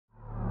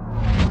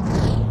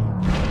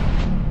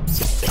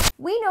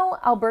We know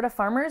Alberta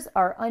farmers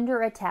are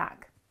under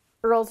attack.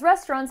 Earls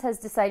Restaurants has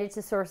decided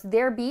to source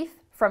their beef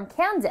from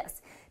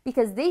Kansas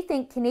because they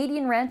think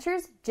Canadian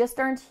ranchers just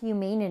aren't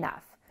humane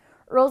enough.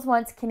 Earls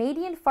wants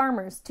Canadian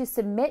farmers to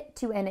submit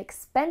to an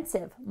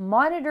expensive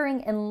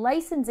monitoring and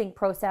licensing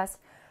process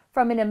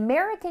from an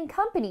American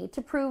company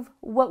to prove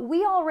what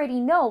we already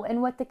know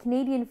and what the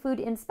Canadian Food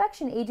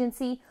Inspection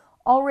Agency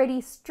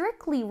already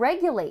strictly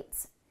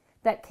regulates,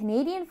 that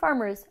Canadian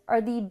farmers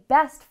are the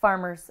best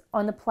farmers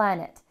on the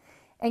planet.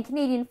 And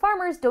Canadian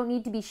farmers don't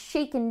need to be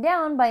shaken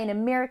down by an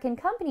American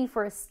company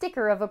for a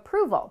sticker of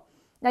approval.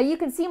 Now you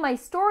can see my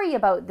story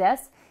about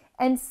this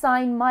and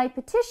sign my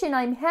petition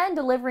I'm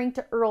hand-delivering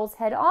to Earls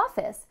head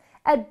office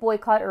at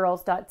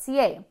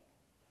boycottearls.ca.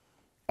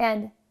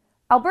 And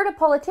Alberta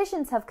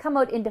politicians have come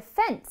out in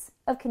defense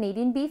of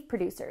Canadian beef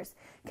producers.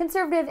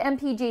 Conservative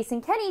MP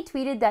Jason Kenney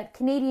tweeted that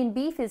Canadian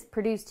beef is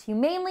produced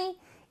humanely,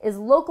 is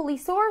locally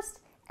sourced,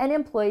 and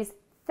employs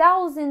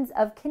thousands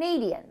of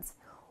Canadians.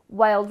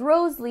 Wild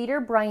Rose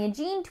leader Brian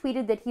Jean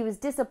tweeted that he was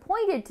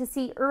disappointed to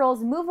see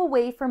Earls move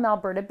away from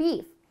Alberta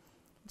beef.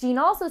 Jean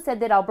also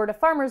said that Alberta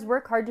farmers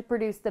work hard to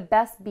produce the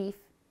best beef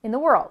in the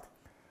world.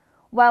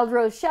 Wild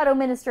Rose Shadow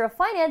Minister of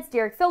Finance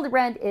Derek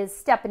Fildebrandt is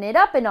stepping it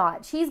up a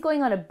notch. He's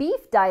going on a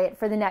beef diet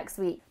for the next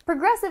week.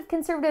 Progressive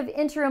Conservative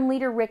interim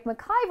leader Rick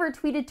McIver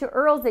tweeted to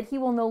Earls that he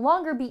will no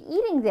longer be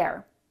eating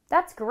there.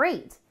 That's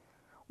great.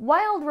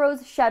 Wild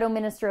Rose Shadow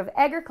Minister of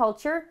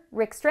Agriculture,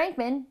 Rick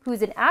Strankman,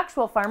 who's an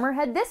actual farmer,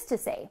 had this to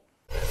say.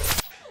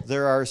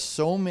 There are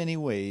so many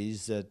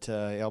ways that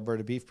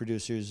Alberta beef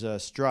producers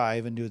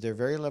strive and do their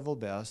very level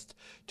best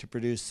to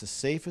produce the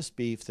safest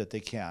beef that they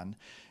can.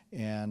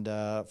 And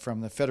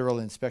from the Federal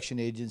Inspection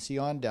Agency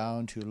on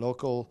down to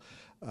local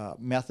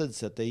methods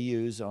that they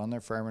use on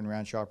their farm and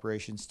ranch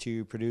operations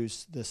to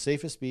produce the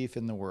safest beef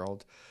in the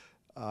world,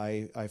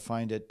 I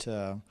find it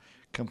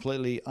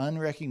completely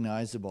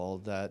unrecognizable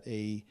that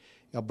a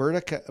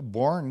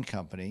Alberta-born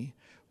company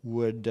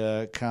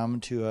would come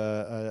to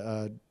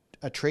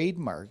a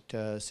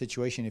trademarked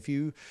situation. If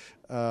you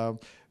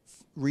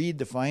read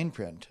the fine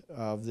print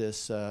of this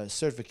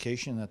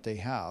certification that they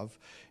have,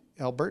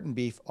 Albertan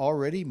beef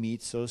already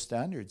meets those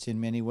standards in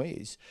many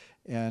ways.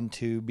 And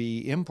to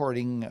be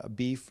importing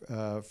beef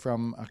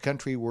from a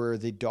country where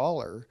the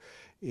dollar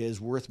is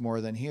worth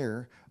more than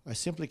here, I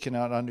simply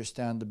cannot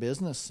understand the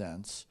business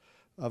sense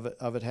of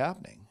it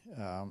happening.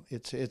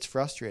 It's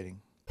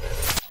frustrating.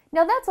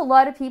 Now that's a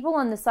lot of people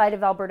on the side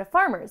of Alberta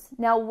farmers.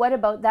 Now what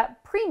about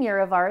that premier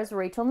of ours,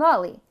 Rachel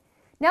Notley?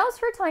 Now's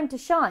her time to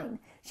shine.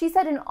 She's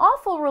had an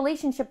awful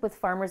relationship with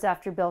farmers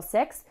after Bill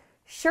 6.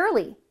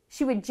 Surely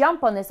she would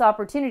jump on this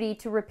opportunity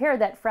to repair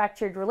that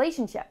fractured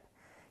relationship.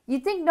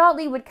 You'd think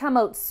Notley would come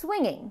out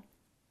swinging.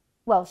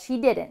 Well, she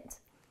didn't.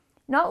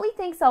 Notley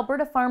thinks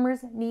Alberta farmers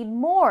need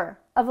more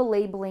of a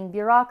labeling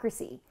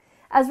bureaucracy.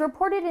 As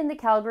reported in the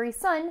Calgary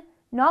Sun,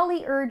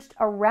 Notley urged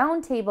a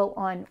roundtable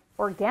on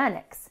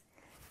organics.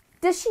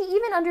 Does she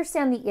even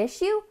understand the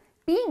issue?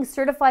 Being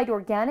certified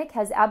organic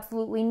has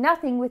absolutely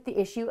nothing with the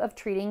issue of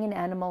treating an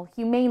animal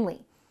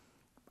humanely.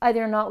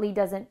 Either Notley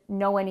doesn't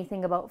know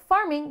anything about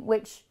farming,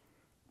 which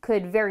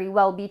could very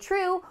well be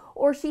true,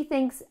 or she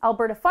thinks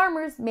Alberta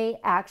farmers may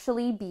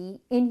actually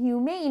be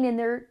inhumane in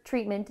their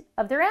treatment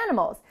of their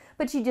animals,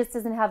 but she just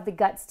doesn't have the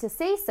guts to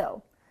say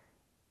so.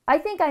 I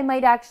think I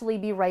might actually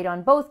be right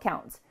on both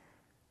counts.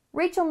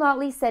 Rachel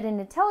Notley said in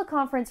a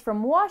teleconference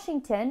from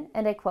Washington,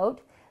 and I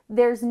quote,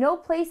 "There's no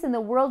place in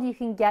the world you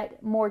can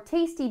get more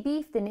tasty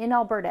beef than in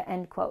Alberta,"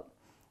 end quote.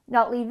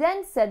 Notley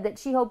then said that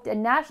she hoped a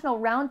national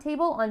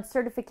roundtable on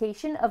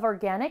certification of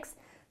organics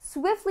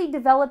swiftly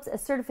develops a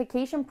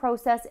certification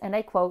process, and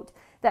I quote,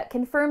 "that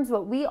confirms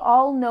what we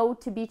all know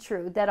to be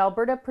true, that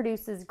Alberta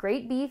produces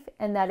great beef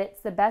and that it's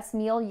the best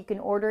meal you can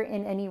order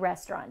in any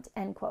restaurant,"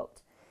 end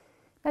quote.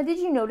 Now, did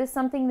you notice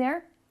something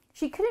there?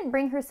 She couldn't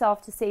bring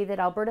herself to say that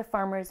Alberta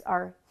farmers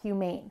are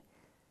humane.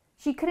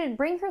 She couldn't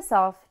bring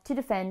herself to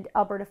defend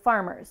Alberta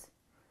farmers.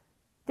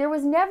 There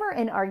was never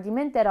an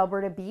argument that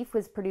Alberta beef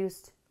was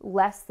produced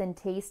less than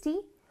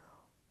tasty.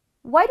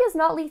 Why does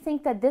Notley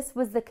think that this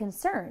was the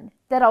concern,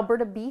 that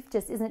Alberta beef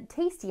just isn't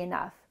tasty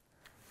enough?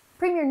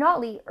 Premier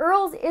Notley,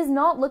 Earls is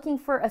not looking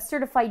for a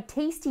certified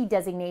tasty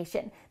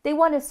designation. They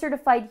want a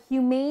certified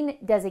humane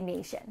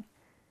designation.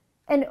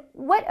 And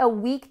what a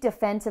weak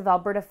defense of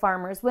Alberta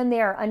farmers when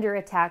they are under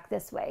attack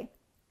this way.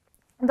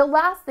 The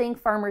last thing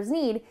farmers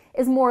need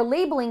is more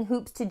labeling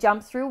hoops to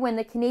jump through when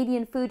the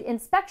Canadian Food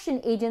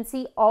Inspection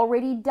Agency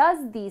already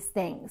does these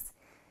things.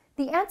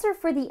 The answer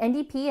for the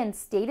NDP and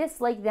statists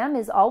like them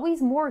is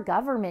always more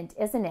government,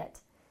 isn't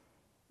it?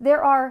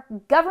 There are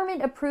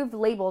government-approved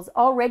labels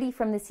already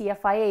from the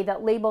CFIA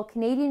that label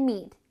Canadian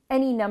meat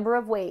any number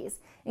of ways,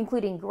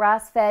 including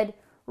grass-fed,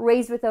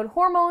 raised without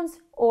hormones,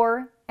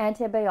 or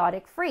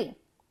antibiotic-free.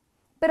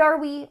 But are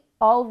we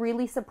all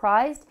really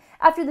surprised?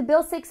 After the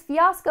Bill 6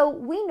 fiasco,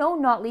 we know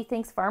Notley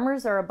thinks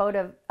farmers are about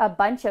a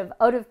bunch of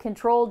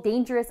out-of-control,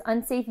 dangerous,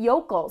 unsafe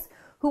yokels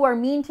who are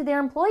mean to their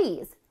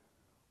employees.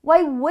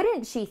 Why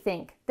wouldn't she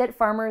think that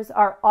farmers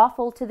are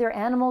awful to their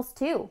animals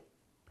too?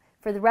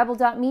 For the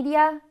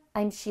Rebel.media,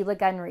 I'm Sheila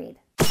Gunn-Reid.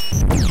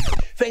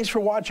 Thanks for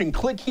watching.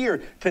 Click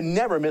here to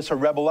never miss a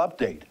Rebel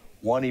update.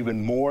 Want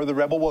even more of the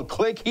Rebel? Well,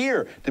 click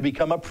here to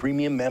become a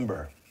premium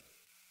member.